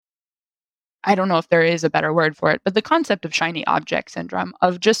I don't know if there is a better word for it, but the concept of shiny object syndrome,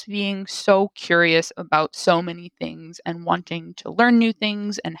 of just being so curious about so many things and wanting to learn new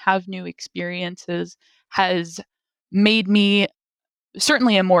things and have new experiences, has made me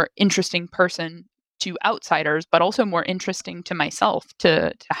certainly a more interesting person to outsiders, but also more interesting to myself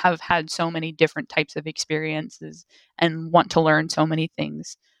to have had so many different types of experiences and want to learn so many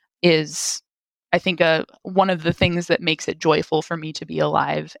things is, I think, one of the things that makes it joyful for me to be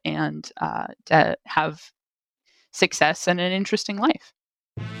alive and to have success and an interesting life.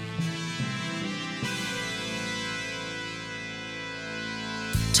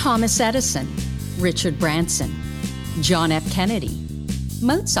 Thomas Edison, Richard Branson, John F. Kennedy,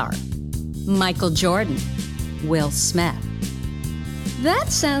 Mozart, Michael Jordan, Will Smith. That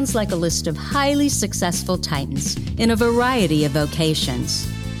sounds like a list of highly successful titans in a variety of vocations.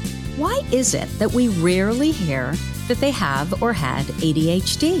 Why is it that we rarely hear that they have or had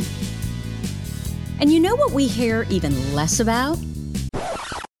ADHD? And you know what we hear even less about?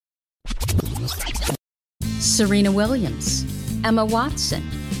 Serena Williams, Emma Watson,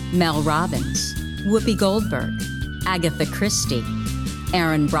 Mel Robbins, Whoopi Goldberg, Agatha Christie,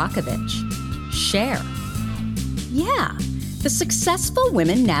 Erin Brockovich, Cher. Yeah, the successful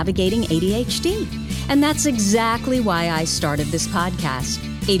women navigating ADHD. And that's exactly why I started this podcast,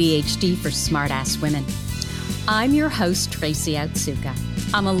 ADHD for Smartass Women. I'm your host, Tracy Otsuka.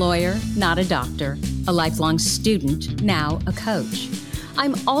 I'm a lawyer, not a doctor, a lifelong student, now a coach.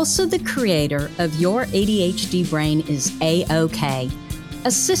 I'm also the creator of Your ADHD Brain is A-OK,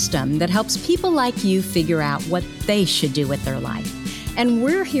 a system that helps people like you figure out what they should do with their life. And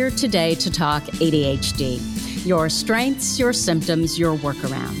we're here today to talk ADHD, your strengths, your symptoms, your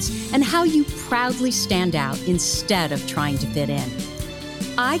workarounds, and how you proudly stand out instead of trying to fit in.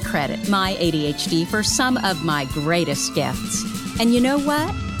 I credit my ADHD for some of my greatest gifts. And you know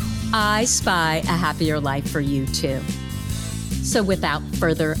what? I spy a happier life for you too. So without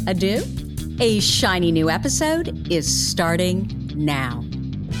further ado, a shiny new episode is starting now.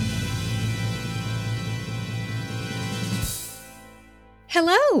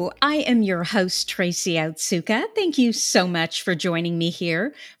 Hello, I am your host, Tracy Otsuka. Thank you so much for joining me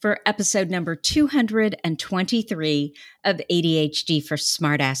here for episode number 223 of ADHD for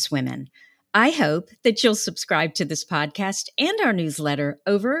Smartass Women. I hope that you'll subscribe to this podcast and our newsletter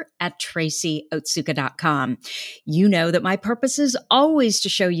over at tracyotsuka.com. You know that my purpose is always to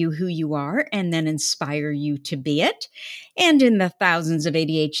show you who you are and then inspire you to be it. And in the thousands of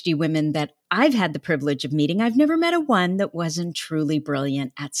ADHD women that I've had the privilege of meeting, I've never met a one that wasn't truly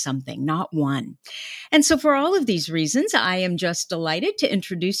brilliant at something, not one. And so for all of these reasons, I am just delighted to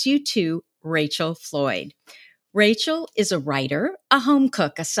introduce you to Rachel Floyd. Rachel is a writer, a home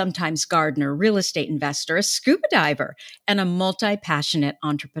cook, a sometimes gardener, real estate investor, a scuba diver, and a multi-passionate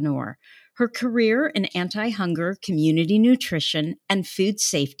entrepreneur. Her career in anti-hunger, community nutrition, and food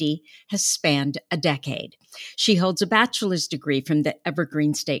safety has spanned a decade. She holds a bachelor's degree from the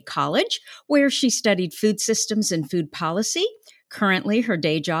Evergreen State College, where she studied food systems and food policy. Currently, her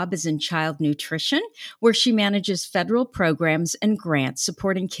day job is in child nutrition, where she manages federal programs and grants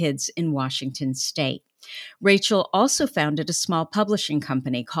supporting kids in Washington State. Rachel also founded a small publishing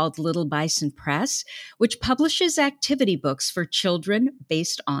company called Little Bison Press, which publishes activity books for children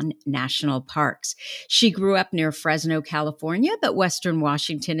based on national parks. She grew up near Fresno, California, but Western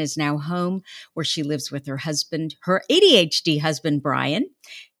Washington is now home, where she lives with her husband, her ADHD husband, Brian.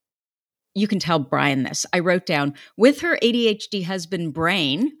 You can tell Brian this. I wrote down, with her ADHD husband,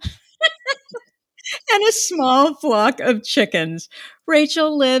 Brain, and a small flock of chickens.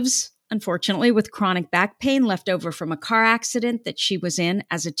 Rachel lives, unfortunately, with chronic back pain left over from a car accident that she was in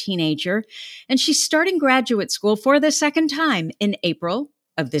as a teenager. And she's starting graduate school for the second time in April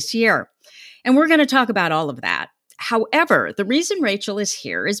of this year. And we're going to talk about all of that. However, the reason Rachel is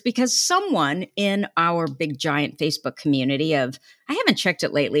here is because someone in our big giant Facebook community of, I haven't checked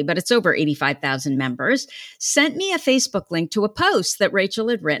it lately, but it's over 85,000 members, sent me a Facebook link to a post that Rachel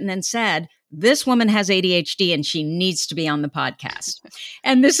had written and said, this woman has ADHD and she needs to be on the podcast.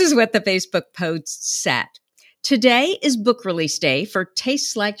 And this is what the Facebook post said. Today is book release day for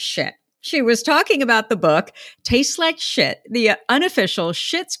Tastes Like Schitt. She was talking about the book, Tastes Like Schitt, the unofficial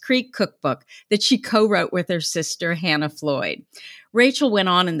Schitt's Creek cookbook that she co-wrote with her sister, Hannah Floyd. Rachel went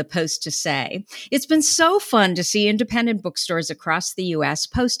on in the post to say, it's been so fun to see independent bookstores across the U.S.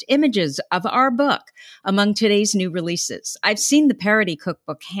 post images of our book among today's new releases. I've seen the parody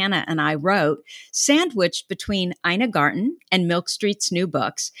cookbook Hannah and I wrote, sandwiched between Ina Garten and Milk Street's new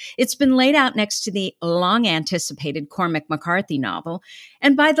books. It's been laid out next to the long-anticipated Cormac McCarthy novel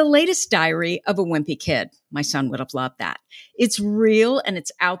and by the latest diary of a wimpy kid. My son would have loved that. It's real and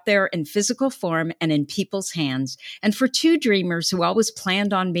it's out there in physical form and in people's hands. And for two dreamers who always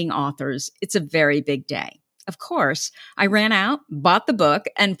planned on being authors, it's a very big day. Of course, I ran out, bought the book,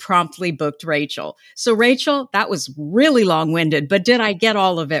 and promptly booked Rachel. So, Rachel, that was really long-winded, but did I get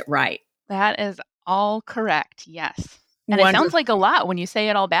all of it right? That is all correct. Yes. And it Wonderful. sounds like a lot when you say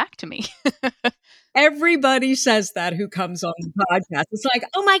it all back to me. Everybody says that who comes on the podcast. It's like,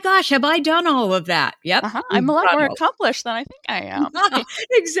 oh my gosh, have I done all of that? Yep. I'm a lot Done more all. accomplished than I think I am.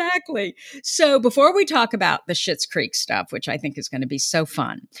 Exactly. So before we talk about the Schitt's Creek stuff, which I think is going to be so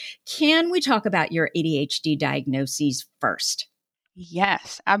fun, can we talk about your ADHD diagnoses first?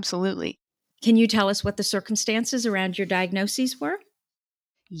 Yes, absolutely. Can you tell us what the circumstances around your diagnoses were?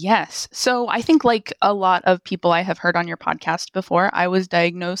 Yes. So I think, like a lot of people I have heard on your podcast before, I was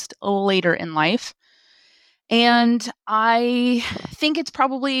diagnosed later in life. And I think it's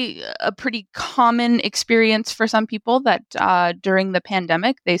probably a pretty common experience for some people that during the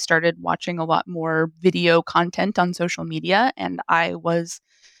pandemic, they started watching a lot more video content on social media. And I was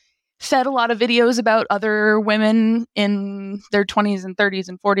fed a lot of videos about other women in their 20s and 30s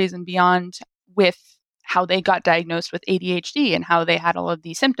and 40s and beyond with how they got diagnosed with ADHD and how they had all of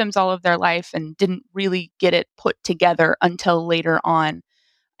these symptoms all of their life and didn't really get it put together until later on.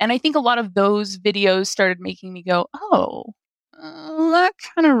 And I think a lot of those videos started making me go, oh, that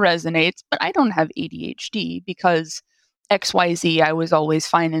kind of resonates, but I don't have ADHD because XYZ, I was always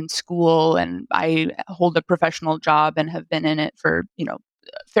fine in school and I hold a professional job and have been in it for, a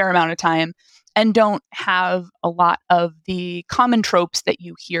fair amount of time and don't have a lot of the common tropes that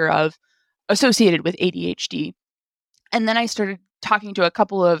you hear of associated with ADHD. And then I started talking to a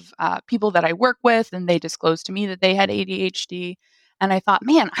couple of people that I work with, and they disclosed to me that they had ADHD. And I thought,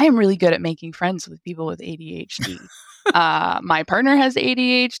 man, I am really good at making friends with people with ADHD. My partner has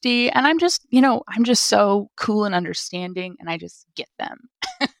ADHD, and I'm just so cool and understanding, and I just get them.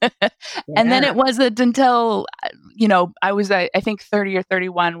 And then it wasn't until, I was, I think 30 or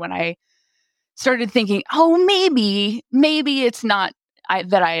 31 when I started thinking, oh, maybe it's not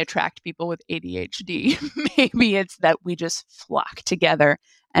that I attract people with ADHD. Maybe it's that we just flock together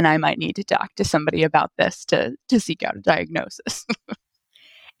and I might need to talk to somebody about this to seek out a diagnosis.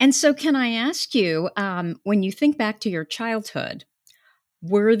 And so can I ask you, when you think back to your childhood,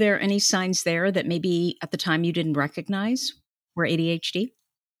 were there any signs there that maybe at the time you didn't recognize were ADHD?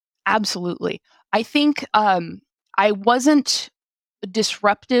 Absolutely. I think I wasn't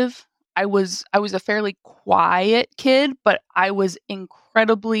disruptive. I was a fairly quiet kid, but I was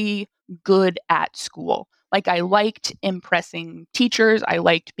incredibly good at school. Like I liked impressing teachers. I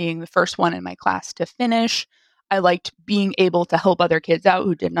liked being the first one in my class to finish. I liked being able to help other kids out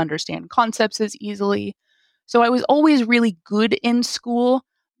who didn't understand concepts as easily. So I was always really good in school,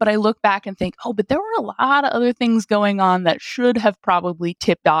 but I look back and think, oh, but there were a lot of other things going on that should have probably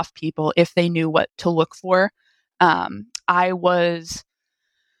tipped off people if they knew what to look for.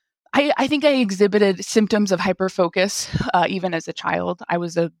 I think I exhibited symptoms of hyperfocus even as a child. I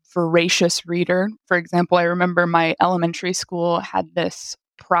was a voracious reader. For example, I remember my elementary school had this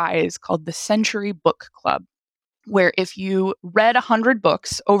prize called the Century Book Club, where if you read 100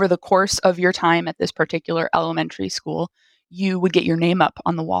 books over the course of your time at this particular elementary school, you would get your name up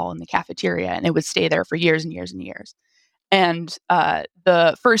on the wall in the cafeteria, and it would stay there for years and years and years. And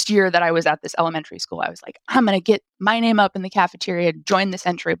the first year that I was at this elementary school, I was like, I'm going to get my name up in the cafeteria, join the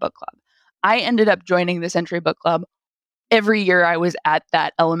Century Book Club. I ended up joining the Century Book Club every year I was at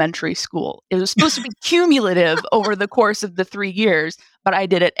that elementary school. It was supposed to be cumulative over the course of the 3 years, but I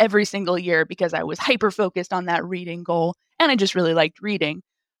did it every single year because I was hyper-focused on that reading goal, and I just really liked reading.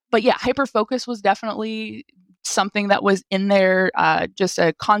 But yeah, hyper-focus was definitely something that was in there, just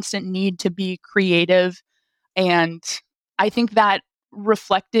a constant need to be creative. And I think that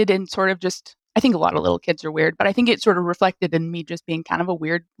reflected in sort of just, I think a lot of little kids are weird, but I think it sort of reflected in me just being kind of a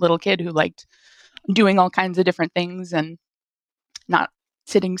weird little kid who liked doing all kinds of different things and not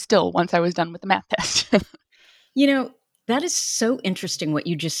sitting still once I was done with the math test. That is so interesting what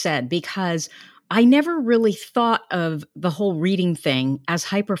you just said, because I never really thought of the whole reading thing as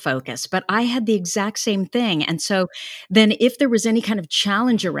hyperfocus, but I had the exact same thing. And so then if there was any kind of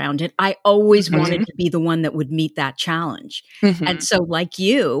challenge around it, I always wanted to be the one that would meet that challenge. And so like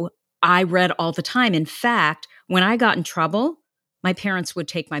you, I read all the time. In fact, when I got in trouble, my parents would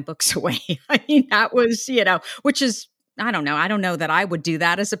take my books away. I mean, that was, which is, I don't know that I would do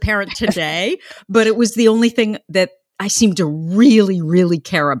that as a parent today, but it was the only thing that I seemed to really, really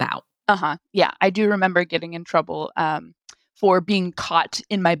care about. Yeah, I do remember getting in trouble for being caught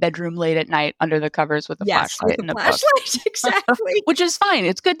in my bedroom late at night under the covers with a Yes, with flashlight a and a book. flashlight, exactly. Which is fine.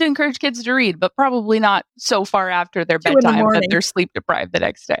 It's good to encourage kids to read, but probably not so far after their 2 in the bedtime that morning. they're sleep deprived the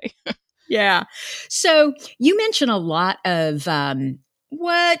next day. Yeah. So you mentioned a lot of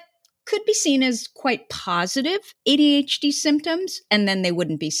what could be seen as quite positive ADHD symptoms, and then they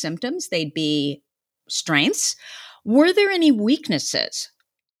wouldn't be symptoms, they'd be strengths. Were there any weaknesses?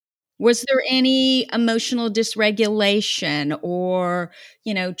 Was there any emotional dysregulation or,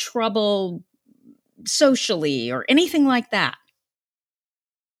 trouble socially or anything like that?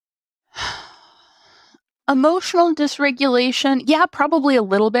 Emotional dysregulation, yeah, probably a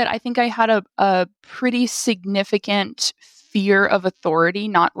little bit. I think I had a pretty significant fear of authority,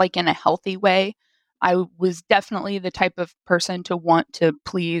 not like in a healthy way. I was definitely the type of person to want to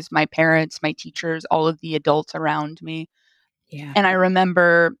please my parents, my teachers, all of the adults around me. Yeah. And I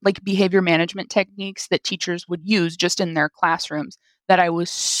remember like behavior management techniques that teachers would use just in their classrooms that I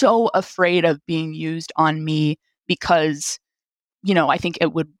was so afraid of being used on me because, I think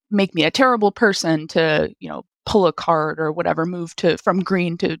it would make me a terrible person to, pull a card or whatever, move to from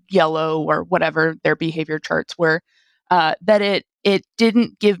green to yellow or whatever their behavior charts were. That it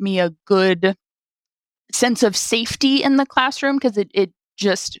didn't give me a good sense of safety in the classroom because it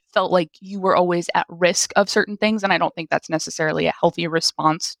just felt like you were always at risk of certain things, and I don't think that's necessarily a healthy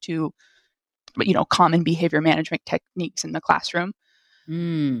response to common behavior management techniques in the classroom.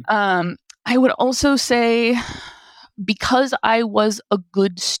 Mm. I would also say because I was a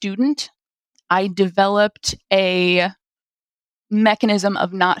good student, I developed a mechanism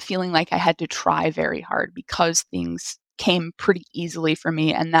of not feeling like I had to try very hard because things came pretty easily for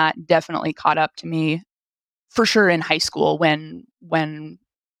me, and that definitely caught up to me for sure in high school when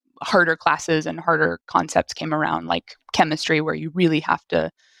harder classes and harder concepts came around, like chemistry, where you really have to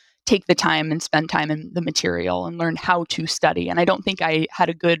take the time and spend time in the material and learn how to study. And I don't think I had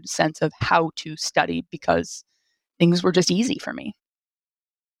a good sense of how to study because things were just easy for me.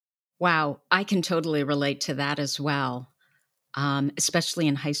 Wow, I can totally relate to that as well, especially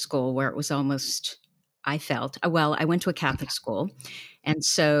in high school where it was almost, I felt, well, I went to a Catholic school. And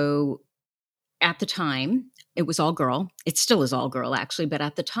so at the time, it was all girl. It still is all girl, actually. But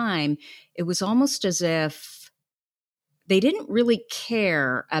at the time, it was almost as if they didn't really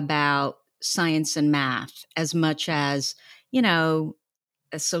care about science and math as much as,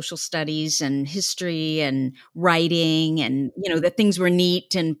 social studies and history and writing and, that things were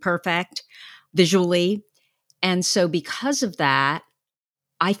neat and perfect visually. And so because of that,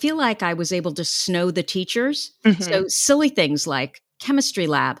 I feel like I was able to snow the teachers. Mm-hmm. So silly things like chemistry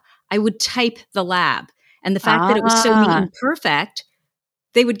lab, I would type the lab. And the fact that it was so neat Ah, and perfect,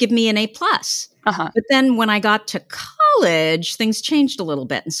 they would give me an A plus. uh-huh. But then when I got to college, things changed a little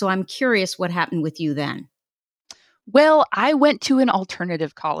bit. And so I'm curious what happened with you then. Well, I went to an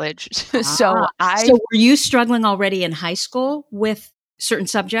alternative college. Ah, so were you struggling already in high school with certain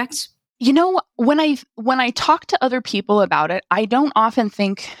subjects? When I talk to other people about it, I don't often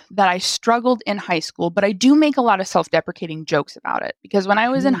think that I struggled in high school, but I do make a lot of self-deprecating jokes about it because when I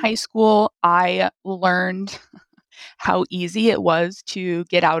was in Mm. high school, I learned how easy it was to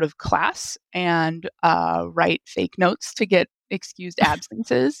get out of class and write fake notes to get excused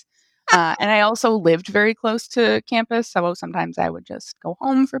absences. And I also lived very close to campus, so sometimes I would just go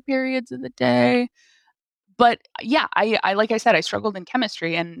home for periods of the day. But yeah, I like I said, I struggled in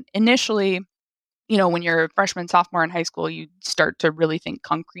chemistry, and initially, when you're a freshman, sophomore in high school, you start to really think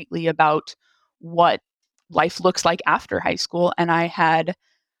concretely about what life looks like after high school. And I had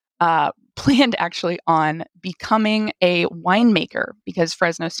planned actually on becoming a winemaker because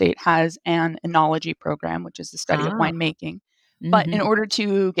Fresno State has an enology program, which is the study of Ah. winemaking. But in Mhm. order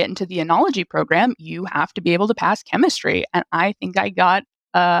to get into the enology program, you have to be able to pass chemistry. And I think I got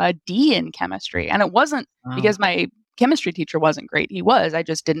a D in chemistry. And it wasn't Wow. because my chemistry teacher wasn't great. I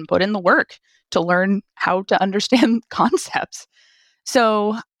just didn't put in the work to learn how to understand concepts.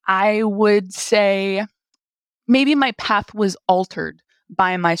 So I would say maybe my path was altered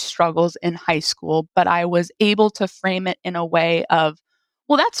by my struggles in high school, but I was able to frame it in a way of,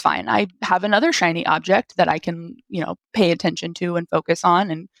 well, that's fine. I have another shiny object that I can, pay attention to and focus on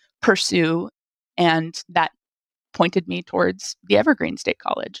and pursue. And that pointed me towards the Evergreen State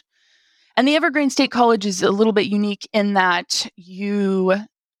College. And the Evergreen State College is a little bit unique in that you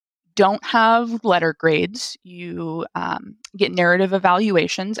don't have letter grades. You get narrative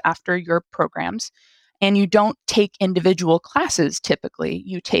evaluations after your programs, and you don't take individual classes typically.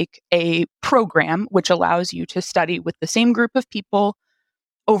 You take a program which allows you to study with the same group of people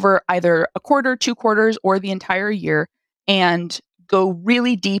over either a quarter, 2 quarters, or the entire year and go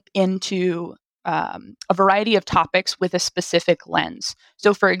really deep into a variety of topics with a specific lens.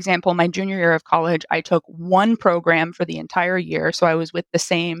 So, for example, my junior year of college, I took one program for the entire year. So I was with the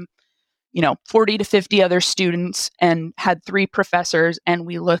same 40 to 50 other students and had three professors, and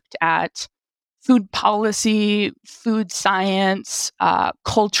we looked at food policy, food science,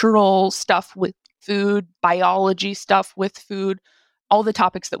 cultural stuff with food, biology stuff with food. All the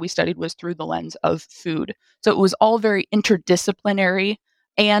topics that we studied was through the lens of food. So it was all very interdisciplinary,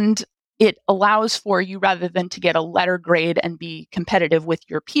 and it allows for you, rather than to get a letter grade and be competitive with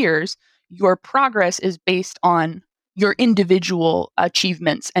your peers, your progress is based on your individual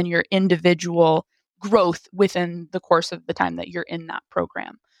achievements and your individual growth within the course of the time that you're in that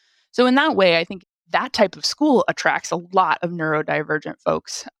program. So in that way, I think that type of school attracts a lot of neurodivergent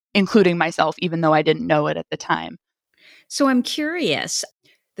folks, including myself, even though I didn't know it at the time. So I'm curious,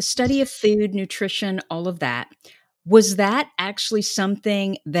 the study of food, nutrition, all of that, was that actually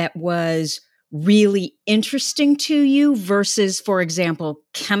something that was really interesting to you versus, for example,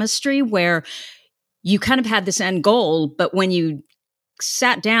 chemistry, where you kind of had this end goal, but when you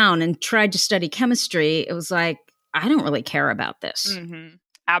sat down and tried to study chemistry, it was like, I don't really care about this. Mm-hmm.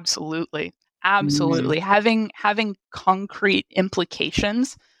 Absolutely. Absolutely. Having concrete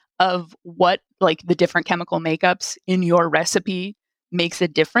implications of what like the different chemical makeups in your recipe makes a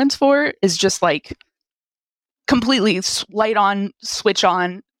difference for is just like completely light on, switch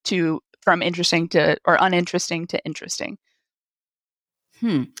on to from interesting to or uninteresting to interesting.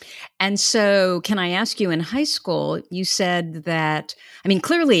 And so, can I ask you, in high school, you said that, I mean,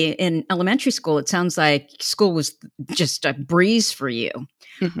 clearly in elementary school, it sounds like school was just a breeze for you.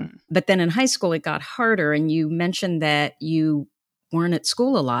 Mm-hmm. But then in high school, it got harder. And you mentioned that you weren't at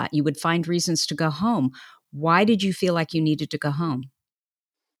school a lot. You would find reasons to go home. Why did you feel like you needed to go home?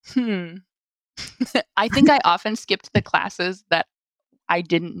 I think I often skipped the classes that I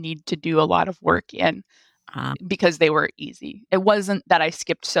didn't need to do a lot of work in. Because they were easy. It wasn't that I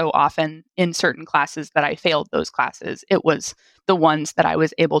skipped so often in certain classes that I failed those classes. It was the ones that I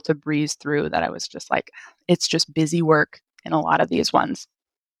was able to breeze through that I was just like, it's just busy work in a lot of these ones.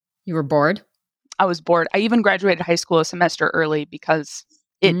 You were bored? I was bored. I even graduated high school a semester early because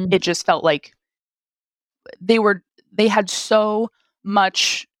it just felt like they had so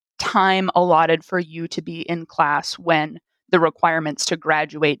much time allotted for you to be in class when the requirements to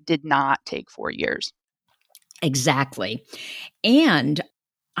graduate did not take 4 years. Exactly. And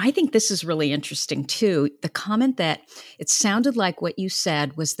I think this is really interesting too. The comment that it sounded like what you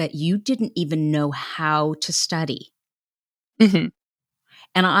said was that you didn't even know how to study. Mm-hmm.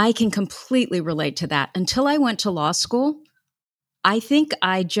 And I can completely relate to that. Until I went to law school, I think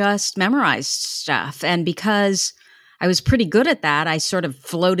I just memorized stuff. And because I was pretty good at that, I sort of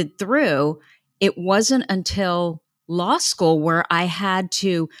floated through. It wasn't until law school where I had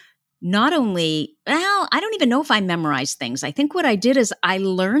to not only, well, I don't even know if I memorized things. I think what I did is I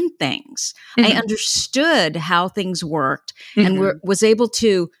learned things. Mm-hmm. I understood how things worked and was able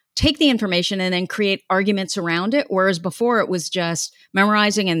to take the information and then create arguments around it. Whereas before it was just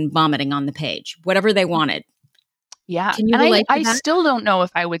memorizing and vomiting on the page, whatever they wanted. Yeah. Can you and relate to I that? still don't know if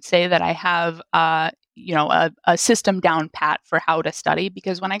I would say that I have, a system down pat for how to study,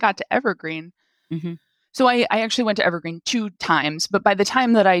 because when I got to Evergreen, Mm-hmm. so I actually went to Evergreen 2 times, but by the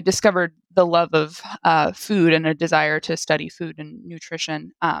time that I discovered the love of food and a desire to study food and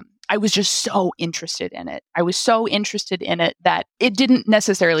nutrition, I was just so interested in it. I was so interested in it that it didn't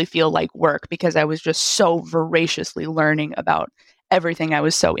necessarily feel like work because I was just so voraciously learning about everything I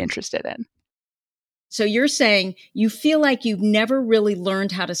was so interested in. So you're saying you feel like you've never really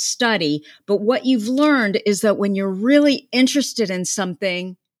learned how to study, but what you've learned is that when you're really interested in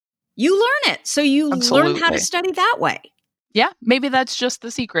something, you learn it. So you learn how to Absolutely. study that way. Yeah, maybe that's just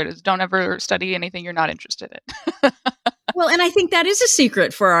the secret is don't ever study anything you're not interested in. Well, and I think that is a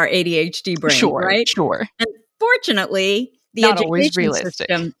secret for our ADHD brain, Sure. right? And fortunately, the Not always education realistic.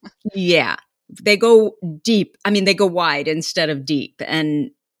 system, yeah, they go deep. I mean, they go wide instead of deep.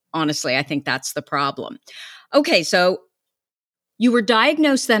 And honestly, I think that's the problem. Okay, so you were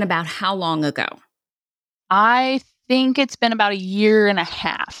diagnosed then about how long ago? I think it's been about 1.5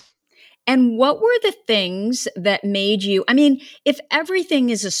 years. And what were the things that made you, I mean, if everything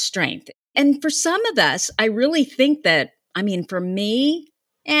is a strength, and for some of us, I really think that, I mean, for me,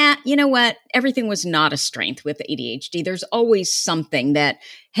 you know what? Everything was not a strength with ADHD. There's always something that,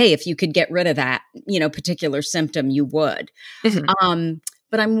 hey, if you could get rid of that, particular symptom, you would. Mm-hmm.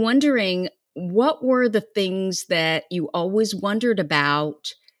 But I'm wondering, what were the things that you always wondered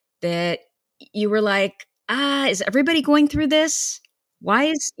about that you were like, is everybody going through this? Or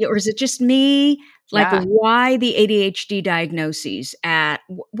is it just me? Like, Yeah. why the ADHD diagnoses at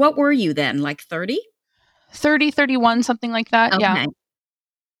what were you then? Like 30? 30, 31, something like that. Yeah. Okay.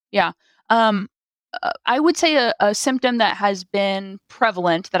 Yeah. Um, I would say a symptom that has been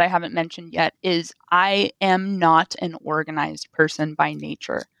prevalent that I haven't mentioned yet is I am not an organized person by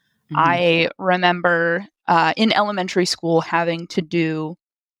nature. Mhm. I remember in elementary school having to do,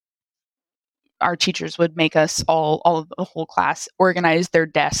 our teachers would make us all of the whole class organize their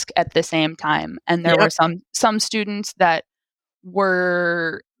desk at the same time. And there were Yep. some students that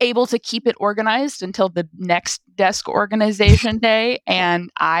were able to keep it organized until the next desk organization day.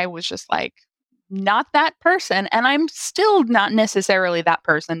 And I was just like, not that person. And I'm still not necessarily that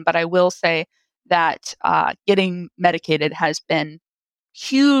person, but I will say that getting medicated has been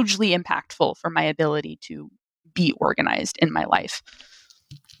hugely impactful for my ability to be organized in my life.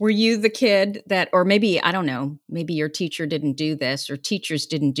 Were you the kid that, or maybe, I don't know, maybe your teacher didn't do this or teachers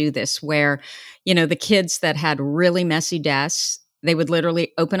didn't do this, where, the kids that had really messy desks, they would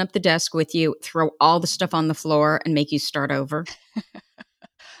literally open up the desk with you, throw all the stuff on the floor and make you start over?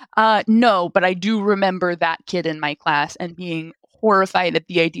 No, but I do remember that kid in my class and being horrified at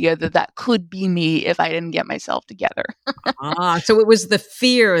the idea that that could be me if I didn't get myself together. So it was the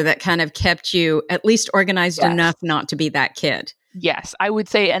fear that kind of kept you at least organized Yes. enough not to be that kid. Yes, I would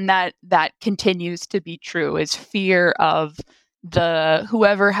say, and that continues to be true, is fear of the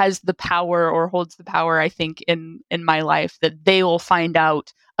whoever has the power or holds the power, I think, in my life, that they will find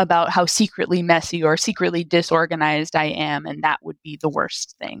out about how secretly messy or secretly disorganized I am, and that would be the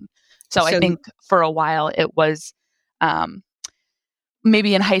worst thing. So I So think for a while it was um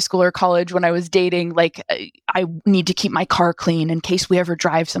maybe in high school or college when I was dating, like I need to keep my car clean in case we ever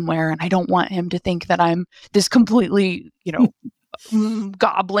drive somewhere, and I don't want him to think that I'm this completely,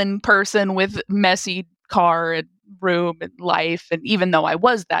 goblin person with messy car and room and life. And even though I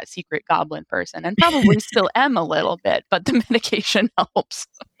was that secret goblin person and probably still am a little bit, but the medication helps.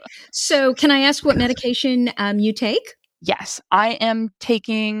 So, can I ask what medication you take? Yes, I take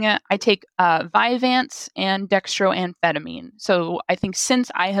Vyvanse and dextroamphetamine. So I think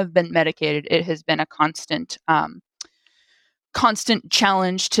since I have been medicated, it has been a constant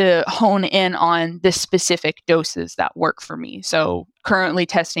challenge to hone in on the specific doses that work for me. So currently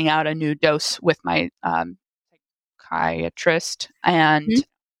testing out a new dose with my psychiatrist, and Mhm.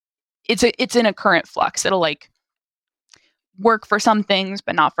 it's in a current flux. It'll like work for some things,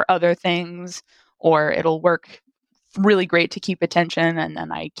 but not for other things, or it'll work really great to keep attention, and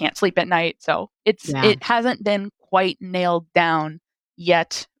then I can't sleep at night. So Yeah. it hasn't been quite nailed down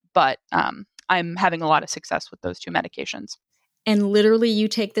yet, but I'm having a lot of success with those two medications. And literally, you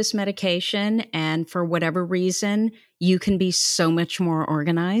take this medication, and for whatever reason, you can be so much more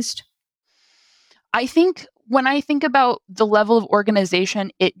organized. I think when I think about the level of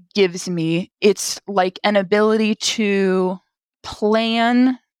organization it gives me, it's like an ability to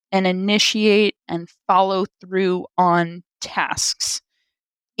plan and initiate and follow through on tasks,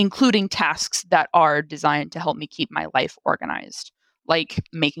 including tasks that are designed to help me keep my life organized, like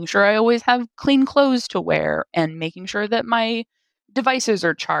making sure I always have clean clothes to wear and making sure that my devices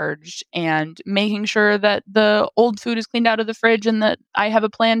are charged and making sure that the old food is cleaned out of the fridge and that I have a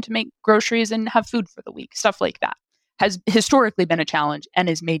plan to make groceries and have food for the week. Stuff like that has historically been a challenge and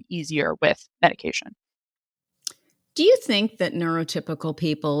is made easier with medication. Do you think that neurotypical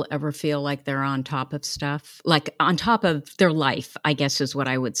people ever feel like they're on top of stuff, like on top of their life, I guess is what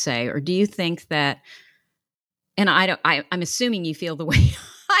I would say? Or do you think that, and I'm assuming you feel the way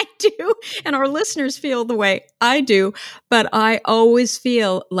I do, and our listeners feel the way I do, but I always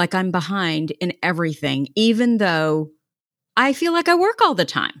feel like I'm behind in everything, even though I feel like I work all the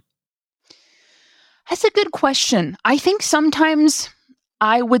time. That's a good question. I think sometimes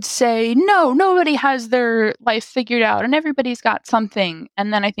I would say, no, nobody has their life figured out and everybody's got something.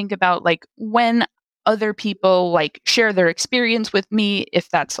 And then I think about like when other people like share their experience with me, if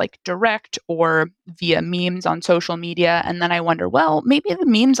that's like direct or via memes on social media. And then I wonder, well, maybe the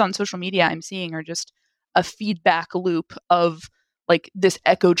memes on social media I'm seeing are just a feedback loop of like this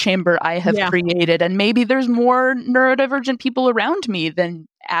echo chamber I have Yeah. created. And maybe there's more neurodivergent people around me than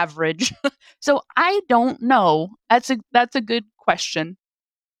average. So I don't know. That's a good question.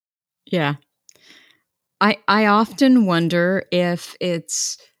 Yeah. I often wonder if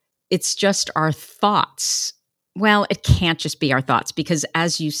it's just our thoughts. Well, it can't just be our thoughts because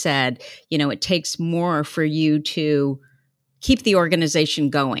as you said, it takes more for you to keep the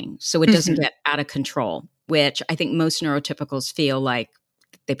organization going so it doesn't Mhm. get out of control, which I think most neurotypicals feel like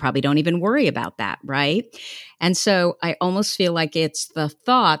they probably don't even worry about that, right? And so I almost feel like it's the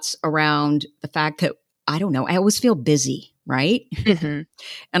thoughts around the fact that I don't know, I always feel busy, right? Mhm.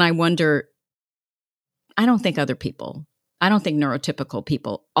 And I wonder, I don't think neurotypical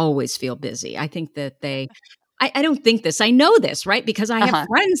people always feel busy. I think that I don't think this. I know this, right? Because I have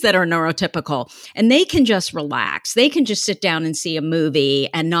friends that are neurotypical and they can just relax. They can just sit down and see a movie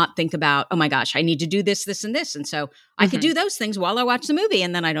and not think about, oh my gosh, I need to do this, this, and this. And so I could do those things while I watch the movie.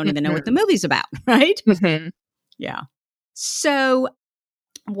 And then I don't even know what the movie's about, right? Yeah. So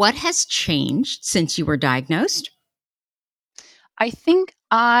what has changed since you were diagnosed? I think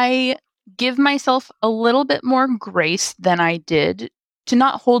I give myself a little bit more grace than I did to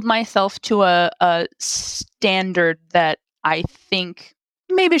not hold myself to a standard that I think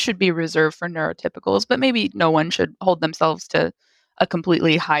maybe should be reserved for neurotypicals, but maybe no one should hold themselves to a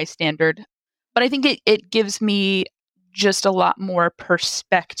completely high standard. But I think it gives me just a lot more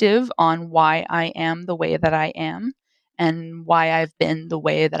perspective on why I am the way that I am and why I've been the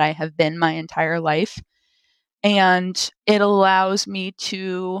way that I have been my entire life. And it allows me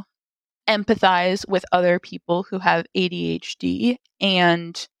to empathize with other people who have ADHD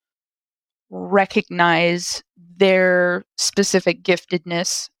and recognize their specific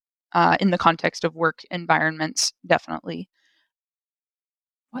giftedness in the context of work environments, definitely.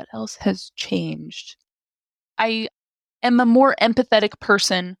 What else has changed? I am a more empathetic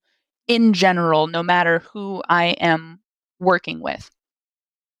person in general, no matter who I am working with.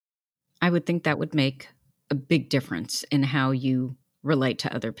 I would think that would make a big difference in how you relate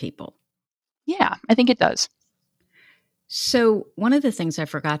to other people. Yeah, I think it does. So one of the things I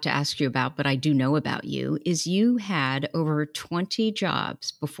forgot to ask you about, but I do know about you, is you had over 20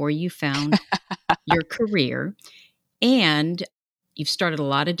 jobs before you found your career, and you've started a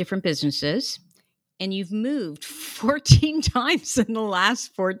lot of different businesses, and you've moved 14 times in the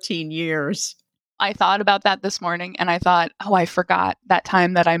last 14 years. I thought about that this morning and I thought, oh, I forgot that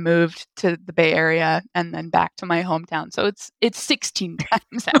time that I moved to the Bay Area and then back to my hometown. So it's 16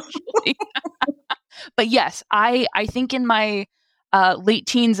 times actually. But yes, I think in my late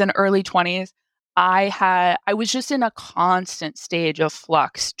teens and early 20s, I was just in a constant stage of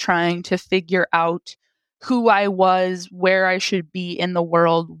flux, trying to figure out who I was, where I should be in the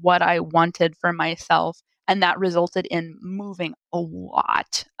world, what I wanted for myself. And that resulted in moving a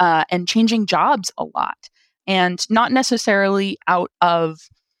lot and changing jobs a lot. And not necessarily out of,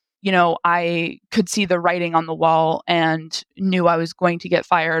 I could see the writing on the wall and knew I was going to get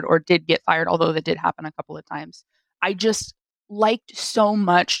fired or did get fired, although that did happen a couple of times. I just liked so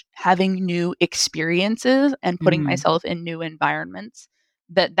much having new experiences and putting myself in new environments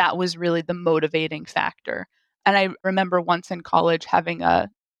that was really the motivating factor. And I remember once in college having a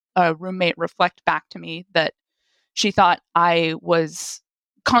roommate reflect back to me that she thought I was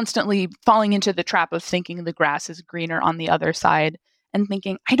constantly falling into the trap of thinking the grass is greener on the other side and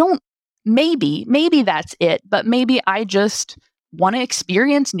thinking, maybe that's it, but maybe I just want to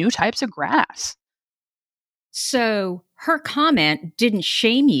experience new types of grass. So her comment didn't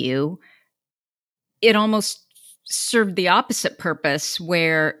shame you. It almost served the opposite purpose,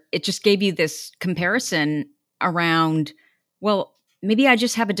 where it just gave you this comparison around, well, maybe I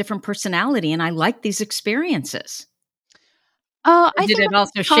just have a different personality and I like these experiences. Did it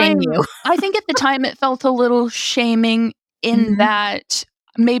also shame you? I think at the time it felt a little shaming in that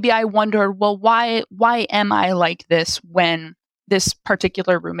maybe I wondered, well, why am I like this when this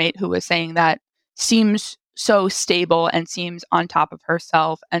particular roommate who was saying that seems so stable and seems on top of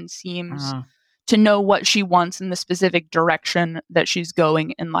herself and seems to know what she wants in the specific direction that she's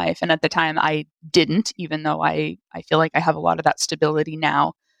going in life. And at the time I didn't, even though I feel like I have a lot of that stability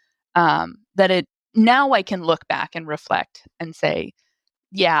now, now I can look back and reflect and say,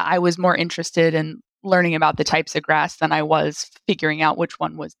 yeah, I was more interested in learning about the types of grass than I was figuring out which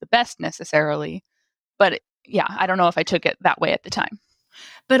one was the best necessarily. But yeah, I don't know if I took it that way at the time.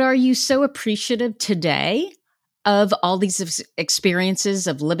 But are you so appreciative today of all these experiences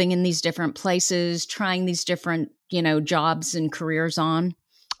of living in these different places, trying these different, jobs and careers on?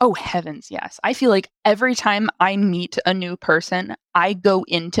 Oh, heavens, yes. I feel like every time I meet a new person, I go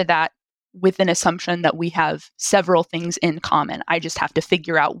into that with an assumption that we have several things in common. I just have to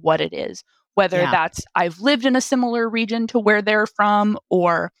figure out what it is, whether that's I've lived in a similar region to where they're from,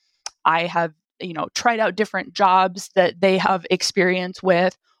 or I have, tried out different jobs that they have experience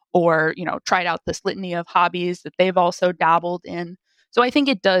with, or, tried out this litany of hobbies that they've also dabbled in. So I think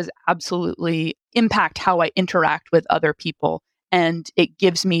it does absolutely impact how I interact with other people. And it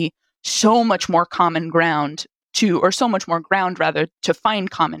gives me so much more common ground so much more ground rather, to find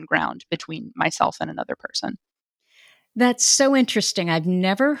common ground between myself and another person. That's so interesting. I've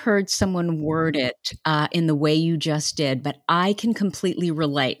never heard someone word it in the way you just did, but I can completely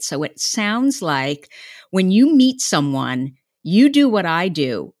relate. So it sounds like when you meet someone, you do what I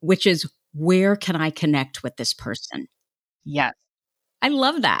do, which is where can I connect with this person? Yes. I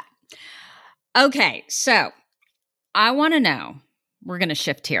love that. Okay, so I want to know, we're going to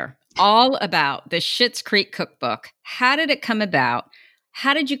shift here, all about the Schitt's Creek cookbook. How did it come about?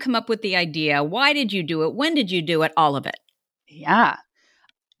 How did you come up with the idea? Why did you do it? When did you do it? All of it. Yeah.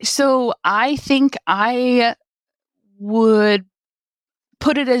 So I think I would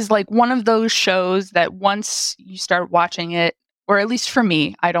put it as like one of those shows that once you start watching it, or at least for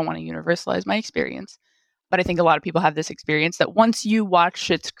me, I don't want to universalize my experience, but I think a lot of people have this experience that once you watch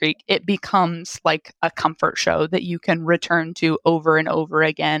Schitt's Creek, it becomes like a comfort show that you can return to over and over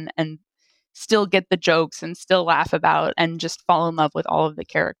again and still get the jokes and still laugh about and just fall in love with all of the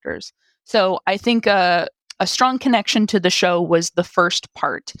characters. So I think a strong connection to the show was the first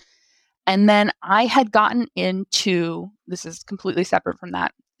part. And then I had gotten into, this is completely separate from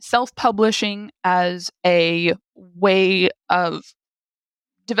that, self-publishing as a way of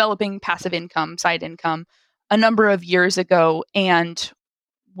developing passive income, side income, a number of years ago, and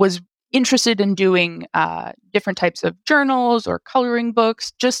was interested in doing different types of journals or coloring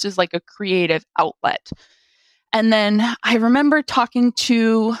books just as like a creative outlet. And then I remember talking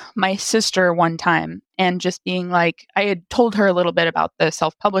to my sister one time and just being like, I had told her a little bit about the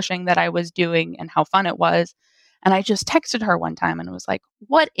self publishing that I was doing and how fun it was. And I just texted her one time and was like,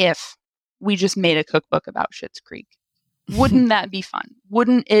 what if we just made a cookbook about Schitt's Creek? Wouldn't that be fun?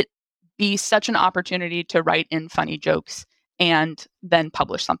 Wouldn't it be such an opportunity to write in funny jokes and then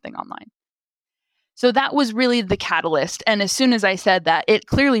publish something online? So that was really the catalyst. And as soon as I said that, it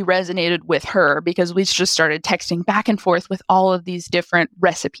clearly resonated with her because we just started texting back and forth with all of these different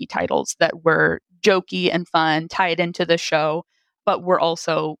recipe titles that were jokey and fun, tied into the show, but were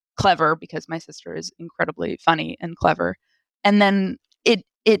also clever because my sister is incredibly funny and clever. And then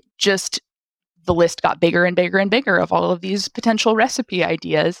it just, the list got bigger and bigger and bigger of all of these potential recipe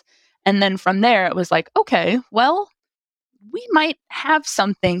ideas. And then from there, it was like, okay, well, we might have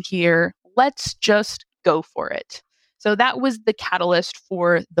something here. Let's just go for it. So that was the catalyst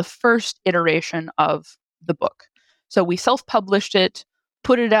for the first iteration of the book. So we self-published it,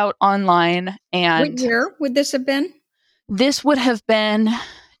 put it out online, and What year would this have been? this would have been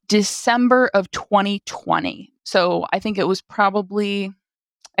December of 2020. So I think it was probably,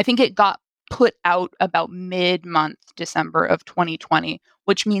 I think it got put out about mid-month December of 2020,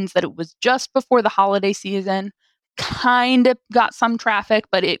 which means that it was just before the holiday season. Kind of got some traffic,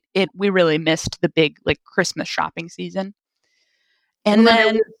 but we really missed the big like Christmas shopping season. And Well,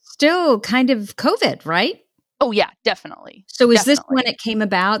 then it was still kind of COVID, right? oh yeah, definitely. So is this Definitely. when it came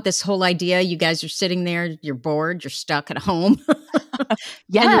about, this whole idea? You guys are sitting there, you're bored, you're stuck at home. And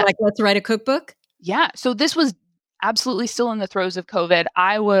Yeah. you're like, let's write a cookbook? Yeah. So this was absolutely still in the throes of COVID.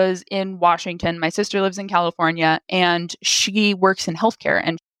 I was in Washington. My sister lives in California and she works in healthcare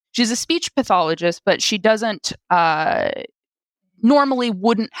and she's a speech pathologist, but she doesn't normally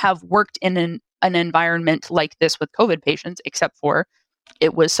wouldn't have worked in an environment like this with COVID patients, except for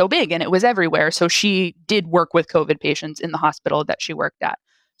it was so big and it was everywhere. So she did work with COVID patients in the hospital that she worked at.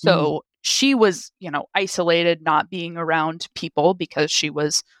 So she was, isolated, not being around people because she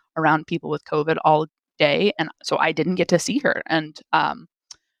was around people with COVID all day. And so I didn't get to see her. And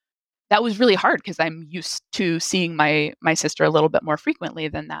that was really hard because I'm used to seeing my sister a little bit more frequently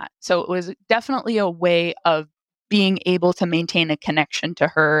than that. So it was definitely a way of being able to maintain a connection to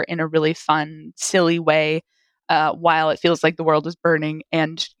her in a really fun, silly way while it feels like the world is burning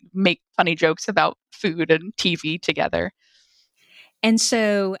and make funny jokes about food and TV together. And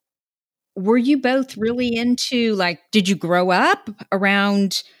so were you both really into, like, did you grow up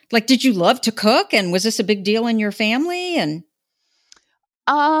around, like, did you love to cook? And was this a big deal in your family? And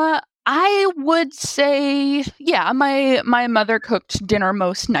I would say, yeah, my mother cooked dinner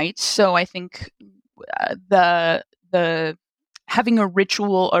most nights, so I think the having a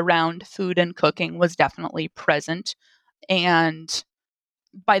ritual around food and cooking was definitely present. And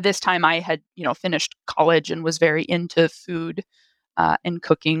by this time, I had finished college and was very into food and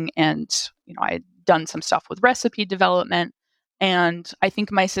cooking, and I had done some stuff with recipe development. And I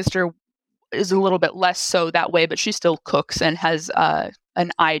think my sister is a little bit less so that way, but she still cooks and has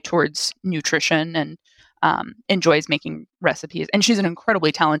an eye towards nutrition and enjoys making recipes. And she's an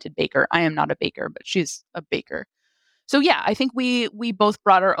incredibly talented baker. I am not a baker, but she's a baker. So yeah, I think we both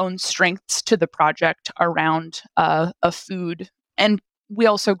brought our own strengths to the project around a food, and we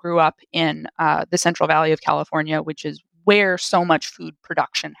also grew up in the Central Valley of California, which is where so much food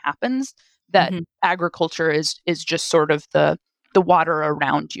production happens. That agriculture is just sort of the water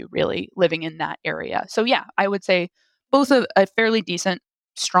around you, really living in that area. So yeah, I would say both a fairly decent,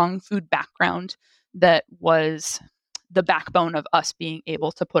 strong food background that was the backbone of us being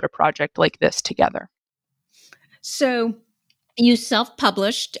able to put a project like this together. So you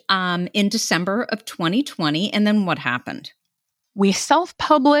self-published in December of 2020, and then what happened? We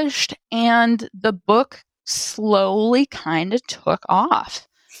self-published, and the book slowly kind of took off.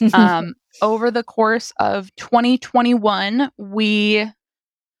 Over the course of 2021, we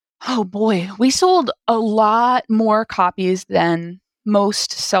sold a lot more copies than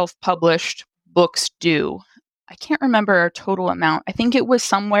most self-published books do. I can't remember our total amount. I think it was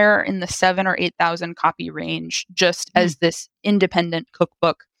somewhere in the 7,000 or 8,000 copy range, just as this independent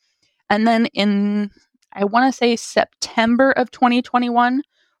cookbook. And then in, I want to say September of 2021,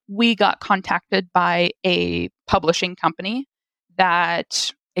 we got contacted by a publishing company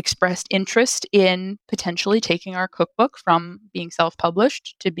that expressed interest in potentially taking our cookbook from being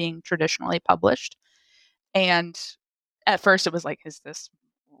self-published to being traditionally published. And at first it was like, is this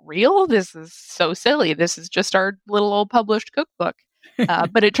real? This is so silly. This is just our little old published cookbook.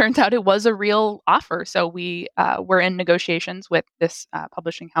 But it turns out it was a real offer. So we were in negotiations with this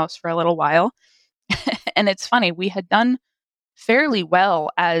publishing house for a little while. And it's funny, we had done fairly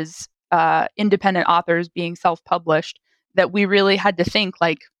well as independent authors being self-published, that we really had to think,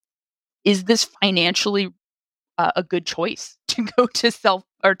 like, is this financially a good choice to go to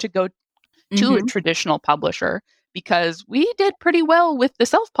to a traditional publisher? Because we did pretty well with the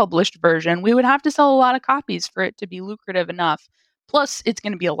self-published version. We would have to sell a lot of copies for it to be lucrative enough. Plus, it's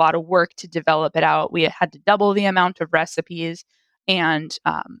going to be a lot of work to develop it out. We had to double the amount of recipes, and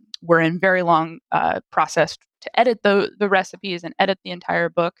we're in very long process to edit the recipes and edit the entire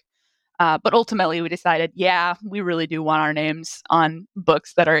book. But ultimately, we decided, we really do want our names on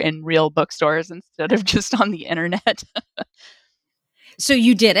books that are in real bookstores instead of just on the internet. So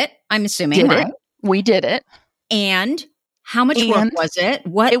you did it, I'm assuming, right? We did it. And how much work was it?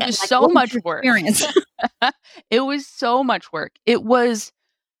 It was so much work. It was so much work. It was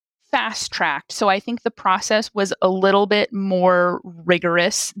fast-tracked. So I think the process was a little bit more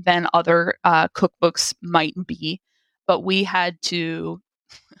rigorous than other cookbooks might be. But we had to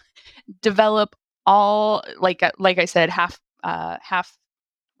develop all, like I said, half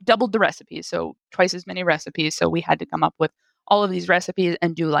doubled the recipes, so twice as many recipes. So we had to come up with all of these recipes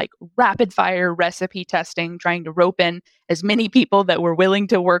and do like rapid fire recipe testing, trying to rope in as many people that were willing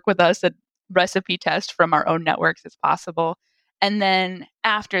to work with us at recipe test from our own networks as possible. And then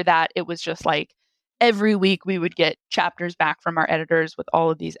after that, it was just like every week we would get chapters back from our editors with all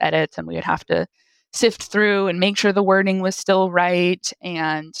of these edits, and we would have to sift through and make sure the wording was still right.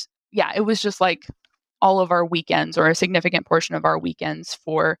 And it was just like all of our weekends, or a significant portion of our weekends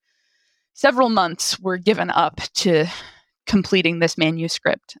for several months, were given up to completing this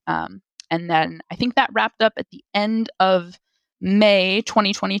manuscript. And then I think that wrapped up at the end of May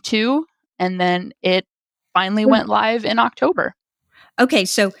 2022. And then it finally went live in October. Okay,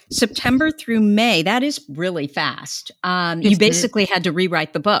 so September through May, that is really fast. You basically had to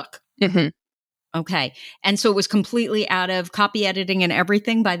rewrite the book. Mm-hmm. Okay. And so it was completely out of copy editing and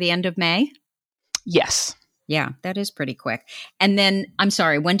everything by the end of May? Yes. Yeah, that is pretty quick. And then, I'm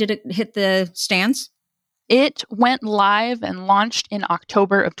sorry, when did it hit the stands? It went live and launched in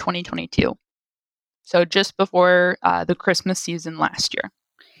October of 2022. So just before the Christmas season last year.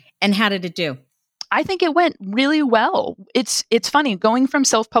 And how did it do? I think it went really well. It's funny, going from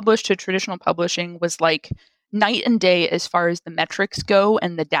self-published to traditional publishing was like night and day as far as the metrics go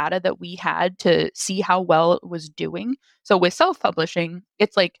and the data that we had to see how well it was doing. So with self-publishing,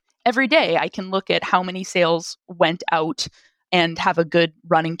 it's like every day I can look at how many sales went out and have a good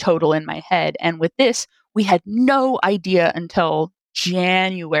running total in my head. And with this, we had no idea until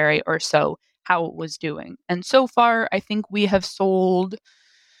January or so how it was doing. And so far, I think we have sold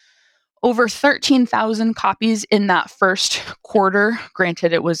over 13,000 copies in that first quarter.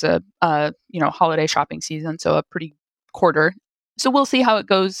 Granted, it was a holiday shopping season, so a pretty quarter. So we'll see how it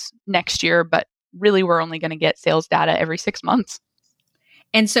goes next year, but really we're only going to get sales data every 6 months.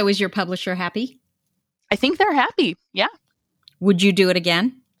 And so is your publisher happy? I think they're happy, yeah. Would you do it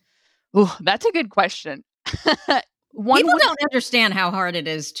again? Ooh, that's a good question. People don't understand how hard it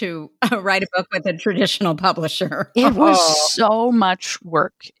is to write a book with a traditional publisher. It was so much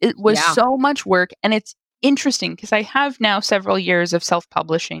work. It was so much work. And it's interesting because I have now several years of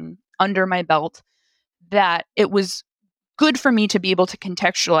self-publishing under my belt, that it was good for me to be able to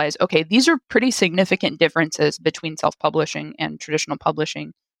contextualize, okay, these are pretty significant differences between self-publishing and traditional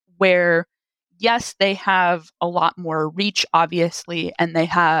publishing, where, yes, they have a lot more reach, obviously, and they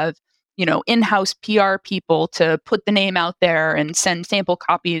have in-house PR people to put the name out there and send sample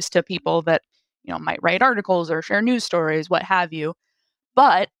copies to people that, might write articles or share news stories, what have you.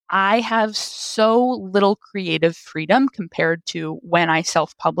 But I have so little creative freedom compared to when I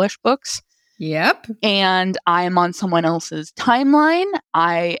self-publish books. Yep. And I am on someone else's timeline.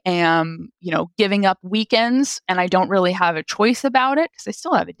 I am, giving up weekends, and I don't really have a choice about it because I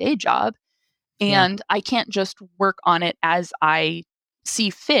still have a day job. Yeah. And I can't just work on it as I see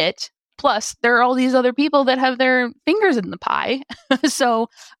fit. Plus, there are all these other people that have their fingers in the pie. So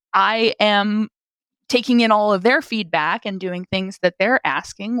I am taking in all of their feedback and doing things that they're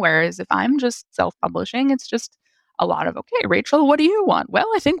asking. Whereas if I'm just self-publishing, it's just a lot of, okay, Rachel, what do you want? Well,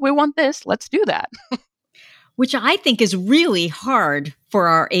 I think we want this. Let's do that. Which I think is really hard for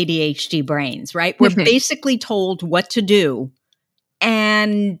our ADHD brains, right? We're basically told what to do,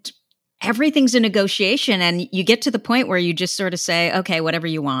 and everything's a negotiation. And you get to the point where you just sort of say, okay, whatever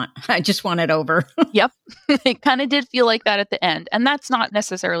you want. I just want it over. Yep. It kind of did feel like that at the end. And that's not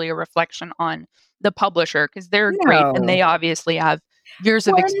necessarily a reflection on the publisher, because they're great and they obviously have years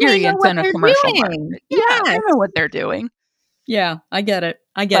of experience in a commercial market. Yeah, they know what they're doing. Yeah, I get it.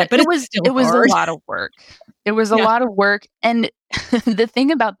 But it was a lot of work. It was a lot of work. And the thing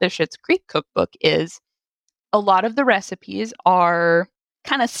about the Schitt's Creek cookbook is a lot of the recipes are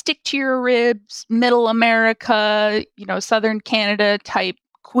kind of stick to your ribs, middle America, Southern Canada type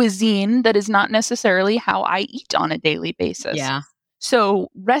cuisine that is not necessarily how I eat on a daily basis. Yeah. So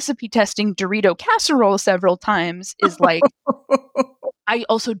recipe testing Dorito casserole several times is like, I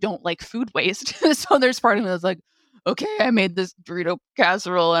also don't like food waste. So there's part of me that's like, okay, I made this Dorito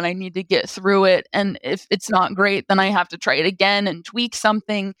casserole and I need to get through it. And if it's not great, then I have to try it again and tweak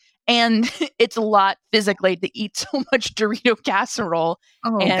something. And it's a lot physically to eat so much Dorito casserole.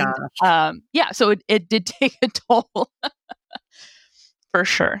 Oh, and gosh. So it did take a toll for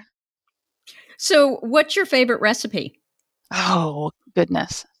sure. So what's your favorite recipe? Oh,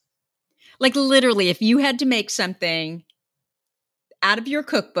 goodness. Like literally, if you had to make something out of your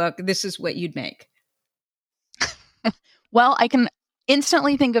cookbook, this is what you'd make. Well, I can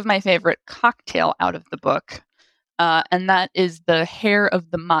instantly think of my favorite cocktail out of the book. And that is the hair of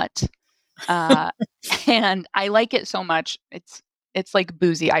the mutt. And I like it so much. It's like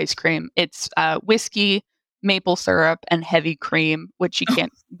boozy ice cream. It's whiskey, maple syrup, and heavy cream, which you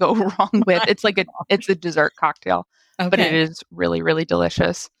can't go wrong with. It's like it's a dessert cocktail, but it is really, really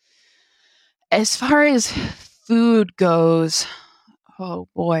delicious. As far as food goes, oh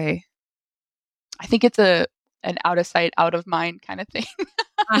boy, I think it's an out of sight, out of mind kind of thing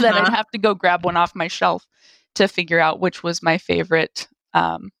that I'd have to go grab one off my shelf to figure out which was my favorite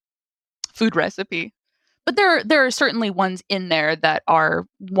food recipe. But there are certainly ones in there that are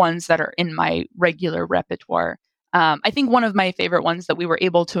ones that are in my regular repertoire. I think one of my favorite ones that we were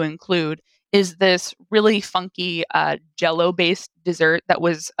able to include is this really funky Jell-O-based dessert that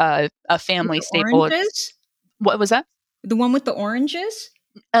was a family staple. What was that? The one with the oranges?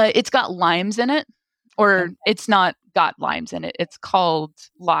 It's got limes in it. Or it's not got limes in it. It's called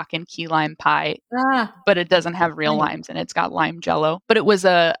lock and key lime pie, but it doesn't have real limes in it. It's got lime jello. But it was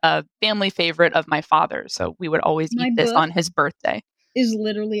a family favorite of my father's, so we would always eat this on his birthday. Is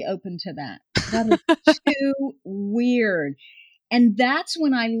literally open to that. That is too weird. And that's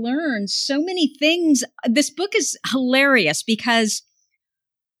when I learned so many things. This book is hilarious because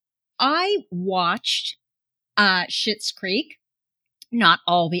I watched Schitt's Creek. Not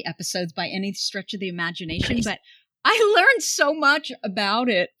all the episodes by any stretch of the imagination, but I learned so much about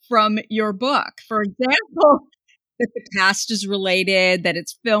it from your book. For example, that the cast is related, that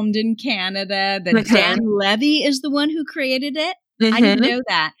it's filmed in Canada, that Dan Levy is the one who created it. I didn't know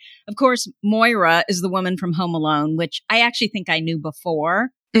that. Of course, Moira is the woman from Home Alone, which I actually think I knew before.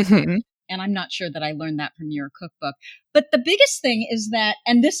 And I'm not sure that I learned that from your cookbook. But the biggest thing is that,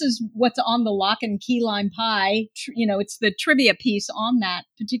 and this is what's on the lock and key lime pie, it's the trivia piece on that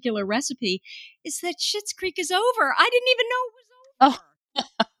particular recipe, is that Schitt's Creek is over. I didn't even know it was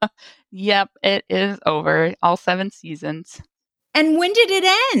over. Yep, it is over. All 7 seasons. And when did it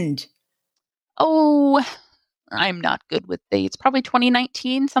end? Oh, I'm not good with dates. Probably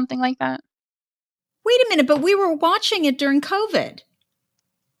 2019, something like that. Wait a minute, but we were watching it during COVID.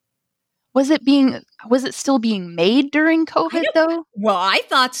 Was it still being made during COVID though? Well, I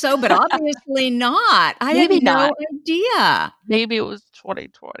thought so, but obviously not. I had no idea. Maybe it was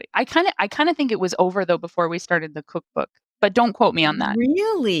 2020. I kind of think it was over though before we started the cookbook, but don't quote me on that.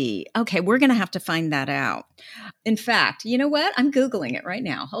 Really? Okay, we're going to have to find that out. In fact, you know what? I'm Googling it right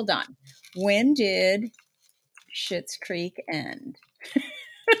now. Hold on. When did Schitt's Creek end?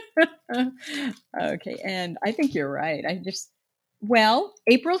 Okay, and I think you're right. Well,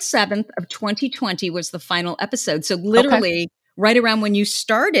 April 7th of 2020 was the final episode. So literally right around when you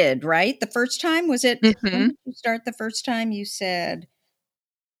started, right? The first time, was it? When did you start the first time? You said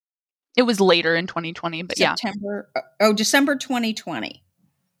It was later in 2020, but yeah. December 2020.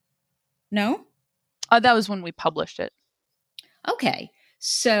 No? That was when we published it. Okay.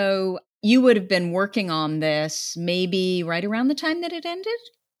 So you would have been working on this maybe right around the time that it ended?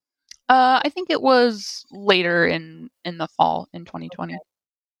 I think it was later in the fall in 2020. Okay.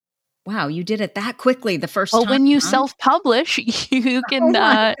 Wow, you did it that quickly the first Well, time. when you huh? self-publish, you Oh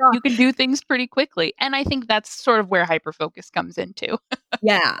my can do things pretty quickly. And I think that's sort of where hyperfocus comes into.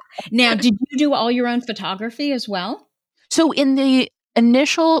 Yeah. Now, did you do all your own photography as well? So in the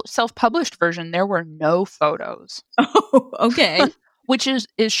initial self-published version, there were no photos. Oh, okay. Which is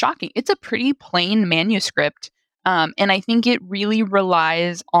shocking. It's a pretty plain manuscript. And I think it really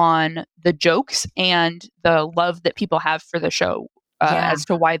relies on the jokes and the love that people have for the show Yeah. as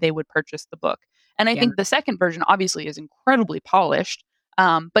to why they would purchase the book. And I Yeah. think the second version obviously is incredibly polished.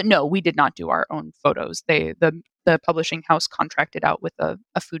 But no, we did not do our own photos. The publishing house contracted out with a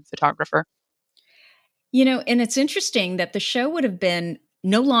food photographer. And it's interesting that the show would have been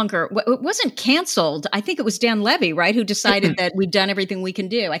no longer, it wasn't canceled. I think it was Dan Levy, right, who decided that we've done everything we can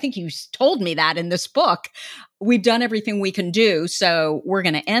do. I think you told me that in this book. We've done everything we can do, so we're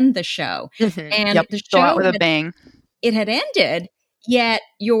going to end the show. And Yep, the go show out with a bang. It had ended, yet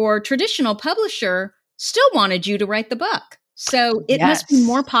your traditional publisher still wanted you to write the book. So it must be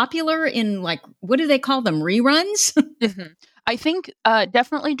more popular in, like, what do they call them? Reruns? I think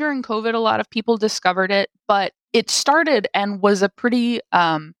definitely during COVID, a lot of people discovered it, but it started and was a pretty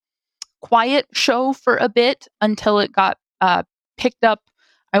quiet show for a bit until it got picked up.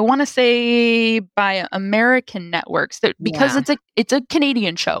 I want to say by American networks because it's a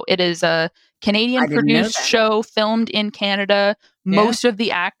Canadian show. It is a Canadian produced show filmed in Canada. Yeah. Most of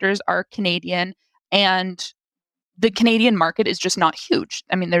the actors are Canadian, and the Canadian market is just not huge.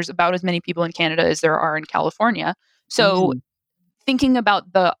 I mean, there's about as many people in Canada as there are in California. So thinking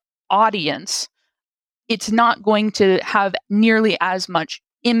about the audience, it's not going to have nearly as much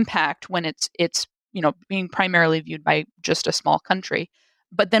impact when it's being primarily viewed by just a small country.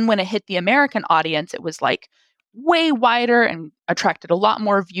 But then when it hit the American audience, it was like way wider and attracted a lot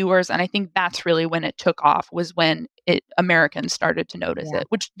more viewers. And I think that's really when it took off, was when Americans started to notice it,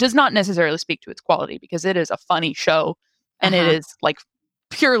 which does not necessarily speak to its quality, because it is a funny show and it is like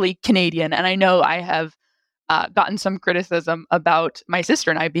purely Canadian. And I know I have gotten some criticism about my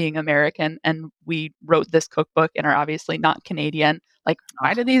sister and I being American, and we wrote this cookbook and are obviously not Canadian. Like,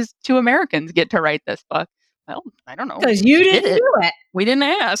 why did these two Americans get to write this book? Well, I don't know. Because you didn't do it. We didn't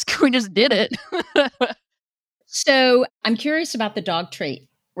ask. We just did it. So I'm curious about the dog treat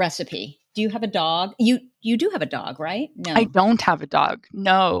recipe. Do you have a dog? You do have a dog, right? No. I don't have a dog.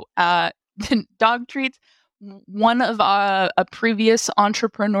 No. Dog treats, one of a previous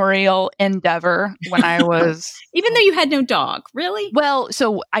entrepreneurial endeavor when I was... Even though you had no dog, really? Well,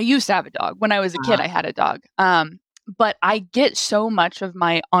 so I used to have a dog. When I was a kid, I had a dog. But I get so much of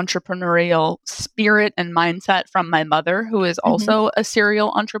my entrepreneurial spirit and mindset from my mother, who is also a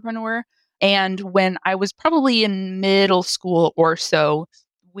serial entrepreneur. And when I was probably in middle school or so,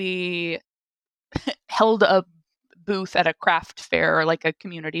 we held a booth at a craft fair, or like a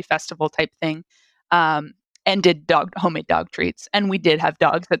community festival type thing, and did homemade dog treats. And we did have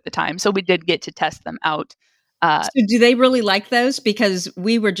dogs at the time, so we did get to test them out. So do they really like those? Because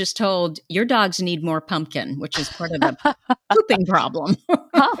we were just told your dogs need more pumpkin, which is part of the pooping problem.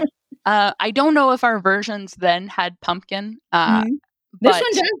 I don't know if our versions then had pumpkin. This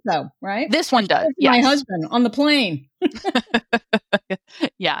one does, though, right? This one does. Yes. My husband on the plane.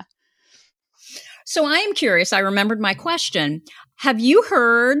 Yeah. So I am curious. I remembered my question. Have you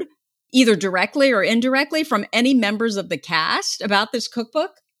heard, either directly or indirectly, from any members of the cast about this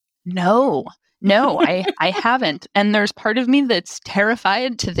cookbook? No, I haven't. And there's part of me that's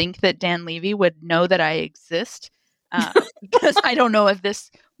terrified to think that Dan Levy would know that I exist, because I don't know if this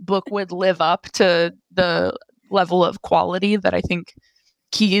book would live up to the level of quality that I think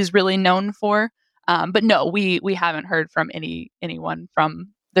he is really known for. But no, we haven't heard from anyone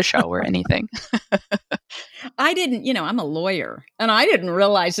from the show or anything. I didn't, I'm a lawyer, and I didn't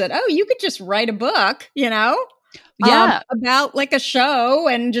realize that, you could just write a book, about like a show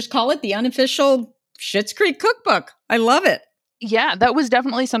and just call it the unofficial Schitt's Creek cookbook. I love it. Yeah, that was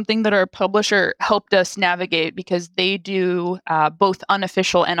definitely something that our publisher helped us navigate, because they do both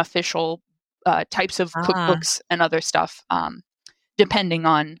unofficial and official types of cookbooks and other stuff, depending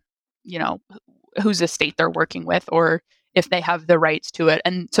on, whose estate they're working with, or if they have the rights to it.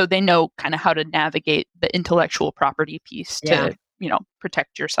 And so they know kind of how to navigate the intellectual property piece to,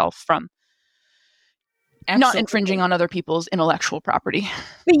 protect yourself from not infringing on other people's intellectual property.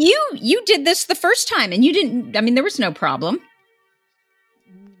 But you did this the first time, and you didn't, there was no problem.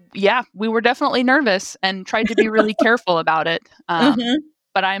 Yeah, we were definitely nervous and tried to be really careful about it. Uh-huh.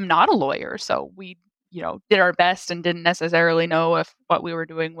 But I'm not a lawyer, so we, did our best and didn't necessarily know if what we were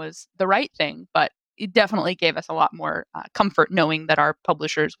doing was the right thing. But it definitely gave us a lot more comfort knowing that our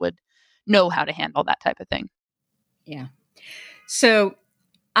publishers would know how to handle that type of thing. Yeah. So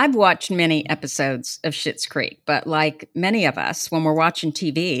I've watched many episodes of Schitt's Creek, but like many of us, when we're watching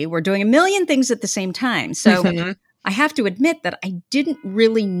TV, we're doing a million things at the same time. So I have to admit that I didn't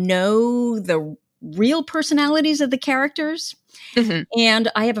really know the real personalities of the characters. Mhm. And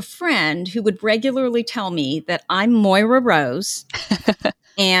I have a friend who would regularly tell me that I'm Moira Rose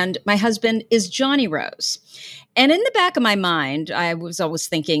and my husband is Johnny Rose. And in the back of my mind, I was always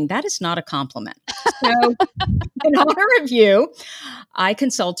thinking, that is not a compliment. So in honor of you, I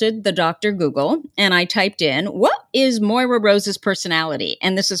consulted the Dr. Google and I typed in, what is Moira Rose's personality?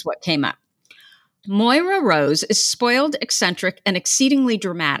 And this is what came up. Moira Rose is spoiled, eccentric, and exceedingly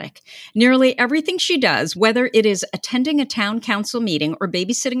dramatic. Nearly everything she does, whether it is attending a town council meeting or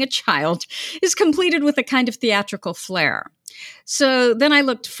babysitting a child, is completed with a kind of theatrical flair. So then I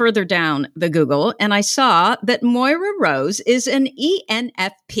looked further down the Google and I saw that Moira Rose is an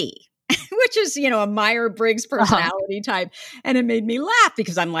ENFP. Which is, a Myers-Briggs personality type. And it made me laugh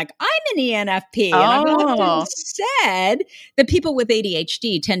because I'm like, I'm an ENFP. And I've often said that people with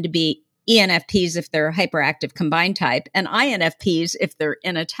ADHD tend to be ENFPs if they're hyperactive combined type and INFPs if they're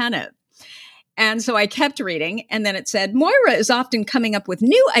inattentive. And so I kept reading, and then it said, Moira is often coming up with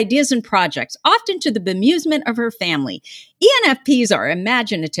new ideas and projects, often to the bemusement of her family. ENFPs are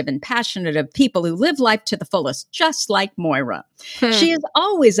imaginative and passionate of people who live life to the fullest, just like Moira. She is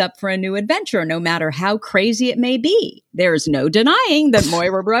always up for a new adventure, no matter how crazy it may be. There's no denying that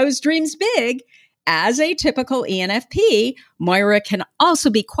Moira Rose dreams big. As a typical ENFP, Moira can also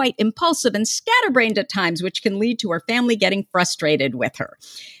be quite impulsive and scatterbrained at times, which can lead to her family getting frustrated with her.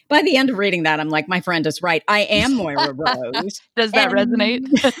 By the end of reading that, I'm like, my friend is right. I am Moira Rose. Does that resonate?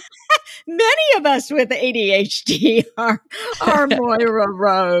 Many of us with ADHD are Moira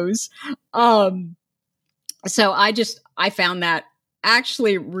Rose. So I found that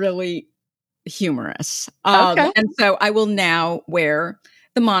actually really humorous. Okay. And so I will now wear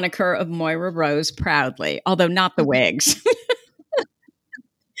the moniker of Moira Rose proudly, although not the wigs.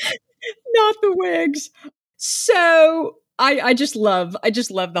 Not the wigs. So I just love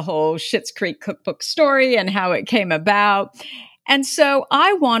the whole Schitt's Creek cookbook story and how it came about. And so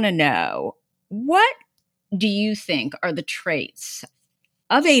I want to know, what do you think are the traits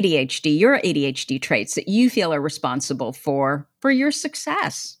of ADHD, your ADHD traits that you feel are responsible for your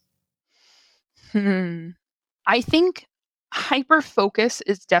success? I think hyper-focus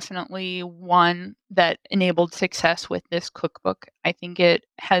is definitely one that enabled success with this cookbook. I think it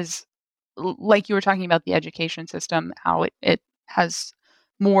has, like you were talking about the education system, how it has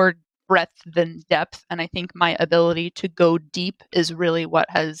more breadth than depth. And I think my ability to go deep is really what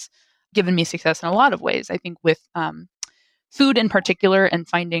has given me success in a lot of ways. I think with food in particular and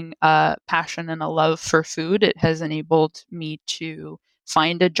finding a passion and a love for food, it has enabled me to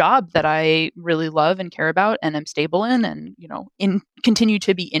find a job that I really love and care about and am stable in, and continue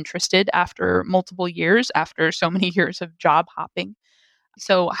to be interested after multiple years, after so many years of job hopping.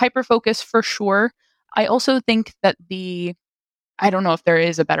 So hyper focus for sure. I also think that I don't know if there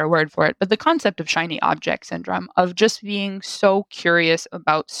is a better word for it, but the concept of shiny object syndrome, of just being so curious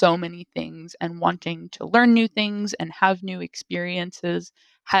about so many things and wanting to learn new things and have new experiences,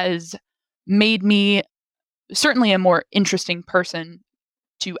 has made me certainly a more interesting person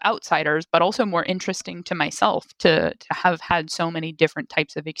to outsiders, but also more interesting to myself to have had so many different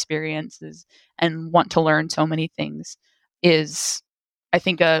types of experiences and want to learn so many things is, I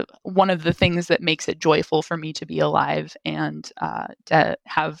think, one of the things that makes it joyful for me to be alive and to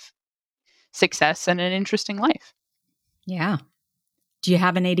have success and an interesting life. Yeah. Do you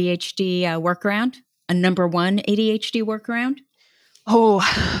have an ADHD workaround? A number one ADHD workaround? Oh,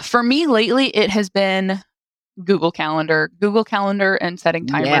 for me lately, it has been Google Calendar and setting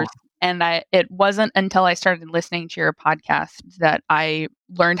timers. Yeah. And it wasn't until I started listening to your podcast that I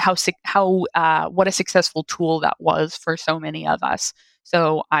learned what a successful tool that was for so many of us.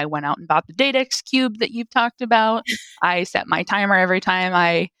 So I went out and bought the Datex Cube that you've talked about. I set my timer every time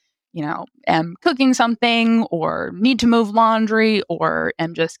I, am cooking something or need to move laundry or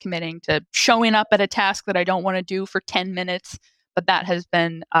am just committing to showing up at a task that I don't want to do for 10 minutes. But that has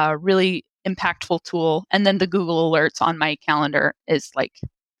been a really impactful tool. And then the Google alerts on my calendar is like,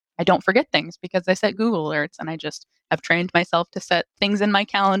 I don't forget things because I set Google alerts, and I just have trained myself to set things in my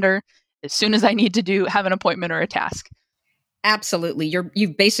calendar as soon as I need to have an appointment or a task. Absolutely.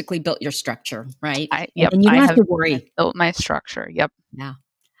 You've basically built your structure, right? Yep. And you don't have to worry. Built my structure. Yep. Yeah.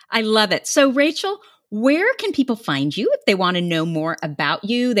 I love it. So, Rachel, where can people find you if they want to know more about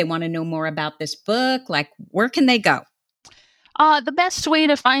you? They want to know more about this book? Like, where can they go? The best way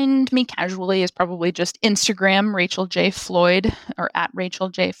to find me casually is probably just Instagram, Rachel J. Floyd, or at Rachel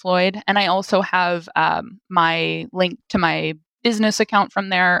J. Floyd. And I also have my link to my business account from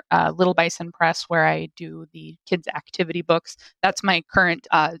there, Little Bison Press, where I do the kids' activity books. That's my current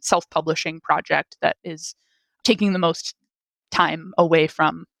self-publishing project that is taking the most time away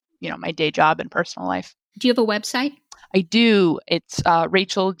from, my day job and personal life. Do you have a website? I do. It's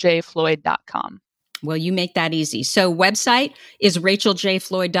racheljfloyd.com. Well, you make that easy. So website is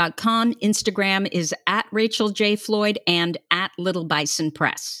racheljfloyd.com. Instagram is at racheljfloyd and at Little Bison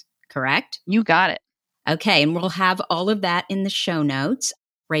Press, correct? You got it. Okay, and we'll have all of that in the show notes.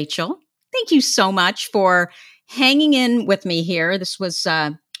 Rachel, thank you so much for hanging in with me here. This was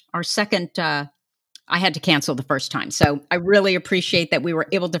our second, I had to cancel the first time. So I really appreciate that we were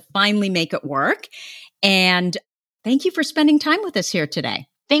able to finally make it work. And thank you for spending time with us here today.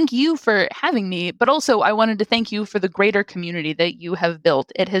 Thank you for having me, but also I wanted to thank you for the greater community that you have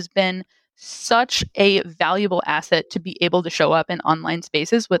built. It has been such a valuable asset to be able to show up in online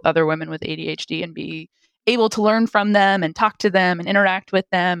spaces with other women with ADHD and be able to learn from them and talk to them and interact with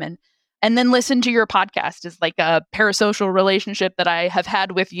them and then listen to your podcast is like a parasocial relationship that I have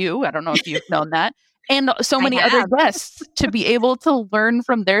had with you. I don't know if you've known that. And so many other guests to be able to learn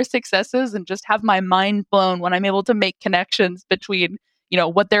from their successes and just have my mind blown when I'm able to make connections between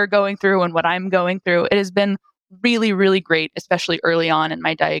what they're going through and what I'm going through. It has been really, really great, especially early on in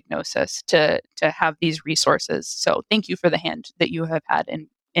my diagnosis to have these resources. So thank you for the hand that you have had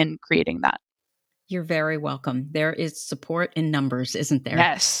in creating that. You're very welcome. There is support in numbers, isn't there?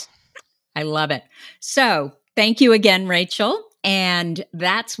 Yes. I love it. So thank you again, Rachel. And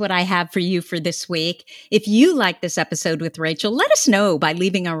that's what I have for you for this week. If you like this episode with Rachel, let us know by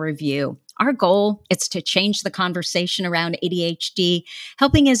leaving a review. Our goal is to change the conversation around ADHD,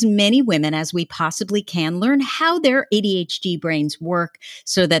 helping as many women as we possibly can learn how their ADHD brains work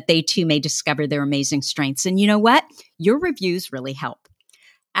so that they too may discover their amazing strengths. And you know what? Your reviews really help.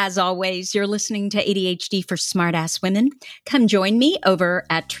 As always, you're listening to ADHD for Smartass Women. Come join me over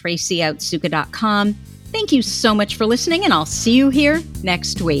at tracyoutsuka.com. Thank you so much for listening, and I'll see you here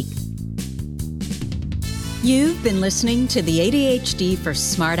next week. You've been listening to the ADHD for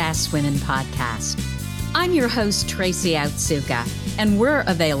Smartass Women podcast. I'm your host, Tracy Outsuka, and we're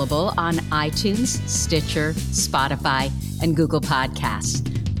available on iTunes, Stitcher, Spotify, and Google Podcasts.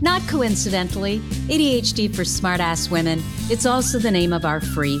 Not coincidentally, ADHD for Smartass Women, it's also the name of our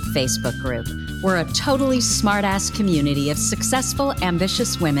free Facebook group. We're a totally smartass community of successful,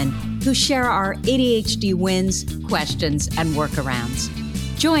 ambitious women who share our ADHD wins, questions, and workarounds.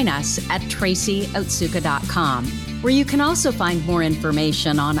 Join us at tracyoutsuka.com, where you can also find more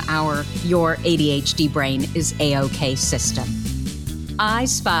information on our Your ADHD Brain is A-OK system. I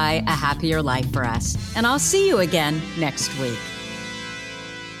spy a happier life for us, and I'll see you again next week.